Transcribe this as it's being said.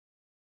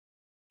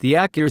The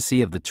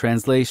accuracy of the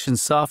translation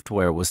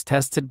software was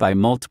tested by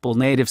multiple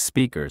native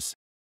speakers.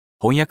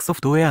 翻訳ソフ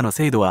トウェアの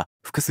精度は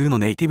複数の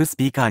ネイティブス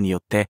ピーカーによ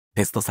って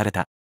テストされ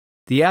た。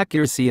The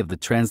accuracy of the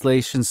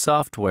translation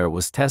software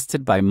was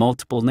tested by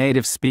multiple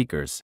native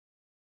speakers.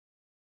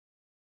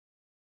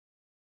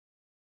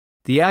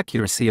 The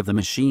accuracy of the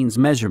machine's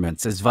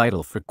measurements is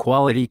vital for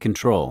quality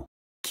control.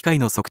 機械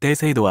の測定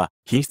精度は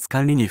品質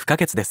管理に不可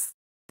欠です。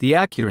The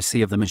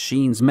accuracy of the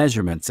machine's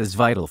measurements is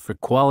vital for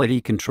quality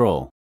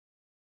control.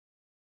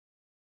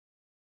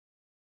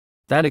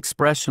 That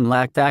expression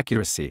lacked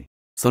accuracy.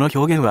 その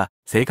表現は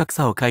正確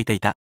さを欠いて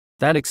いた。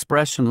That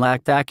expression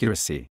lacked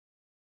accuracy.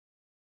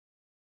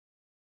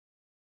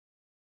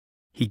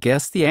 He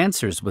guessed the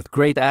answers with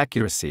great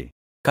accuracy.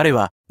 彼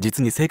は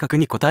実に正確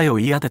に答えを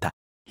言い当てた。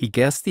He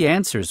guessed the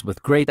answers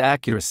with great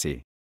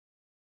accuracy.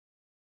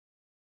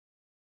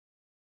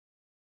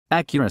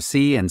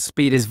 Accuracy and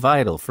speed is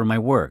vital for my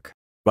work.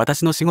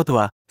 私の仕事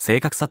は正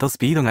確さとス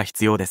ピードが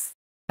必要です。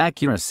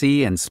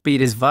Accuracy and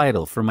speed is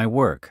vital for my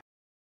work.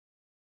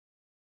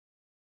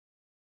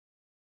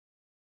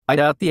 I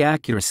doubt the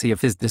accuracy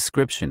of his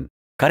description.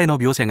 彼の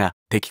描写が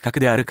的確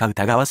であるか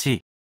疑わし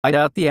い。I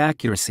doubt the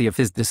accuracy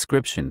of his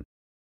description.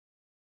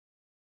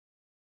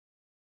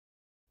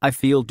 I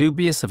feel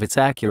dubious of its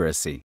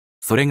accuracy.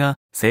 それが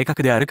正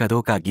確であるかど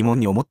うか疑問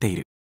に思ってい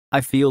る。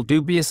I feel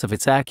dubious of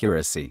its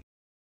accuracy.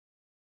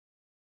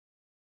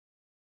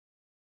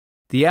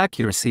 The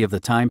accuracy of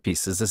the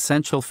timepiece is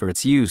essential for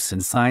its use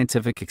in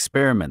scientific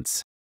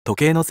experiments.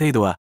 時計の精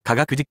度は科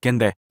学実験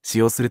で使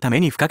用するため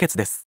に不可欠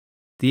です。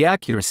The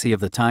accuracy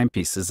of the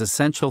timepiece is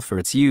essential for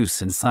its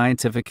use in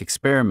scientific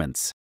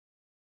experiments.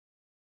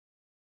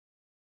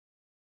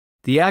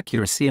 The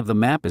accuracy of the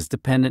map is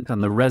dependent on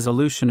the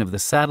resolution of the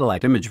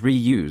satellite image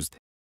reused.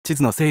 地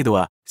図の精度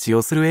は使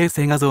用する衛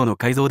星画像の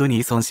解像度に依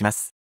存しま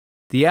す。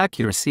The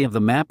accuracy of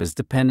the map is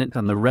dependent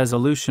on the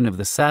resolution of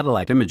the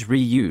satellite image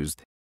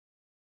reused.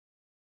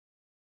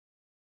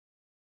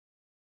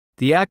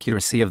 The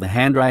accuracy of the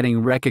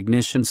handwriting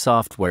recognition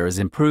software is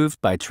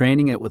improved by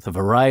training it with a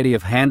variety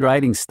of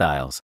handwriting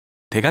styles.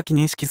 手書き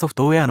認識ソフ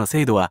トウェアの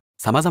精度は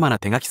様々な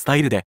手書きスタ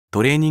イルで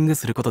トレーニング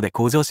することで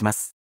向上しま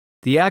す。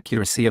The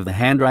accuracy of the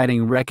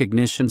handwriting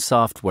recognition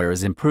software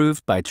is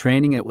improved by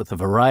training it with a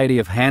variety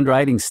of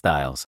handwriting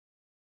styles.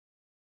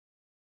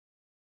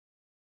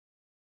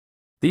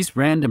 These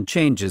random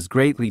changes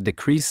greatly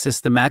decrease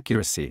system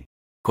accuracy.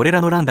 これ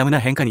らのランダムな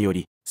変化によ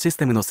りシス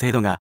テムの精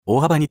度が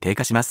大幅に低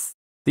下します。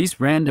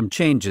These random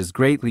changes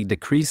greatly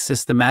decrease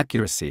system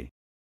accuracy.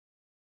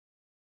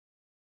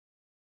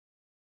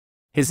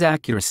 His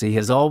accuracy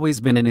has always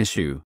been an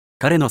issue.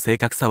 彼の正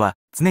確さは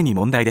常に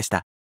問題でし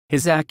た。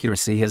His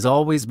accuracy has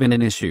always been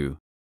an issue.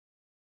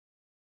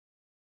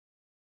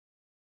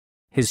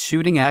 His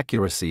shooting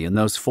accuracy in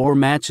those 4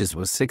 matches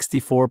was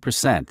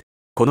 64%.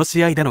 この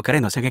試合での彼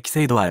の射撃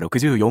精度は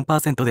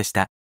 64% でし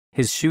た。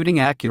His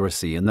shooting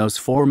accuracy in those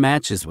 4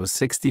 matches was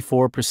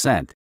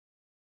 64%.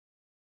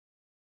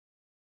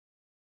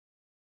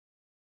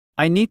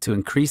 I need to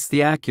increase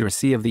the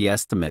accuracy of the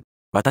estimate.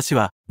 私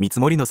は見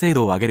積もりの精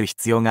度を上げる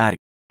必要がある。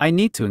I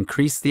need to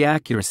increase the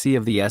accuracy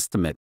of the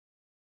estimate.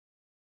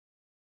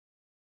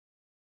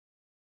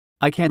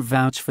 I can't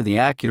vouch for the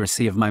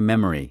accuracy of my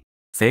memory.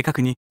 正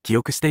確に記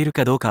憶している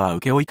かどうかは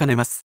請け負いかね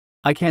ます。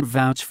I can't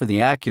vouch for the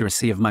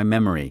accuracy of my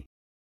memory.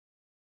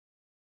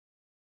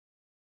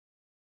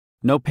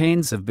 No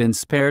pains have been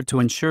spared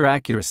to ensure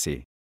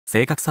accuracy.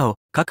 正確さを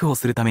確保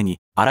するために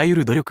あらゆ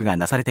る努力が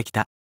なされてき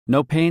た。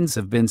No pains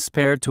have been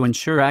spared to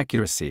ensure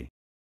accuracy.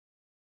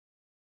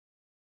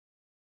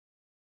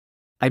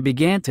 I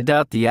began to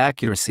doubt the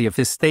accuracy of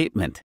his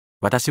statement.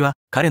 私は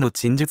彼の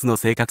陳述の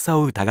正確さ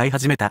を疑い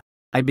始めた。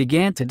I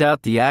began to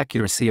doubt the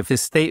accuracy of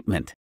his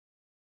statement.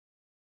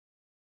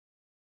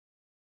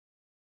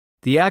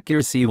 The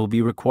accuracy will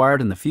be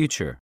required in the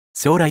future.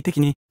 将来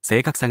的に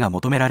正確さが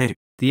求められる。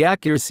The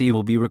accuracy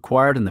will be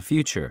required in the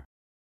future.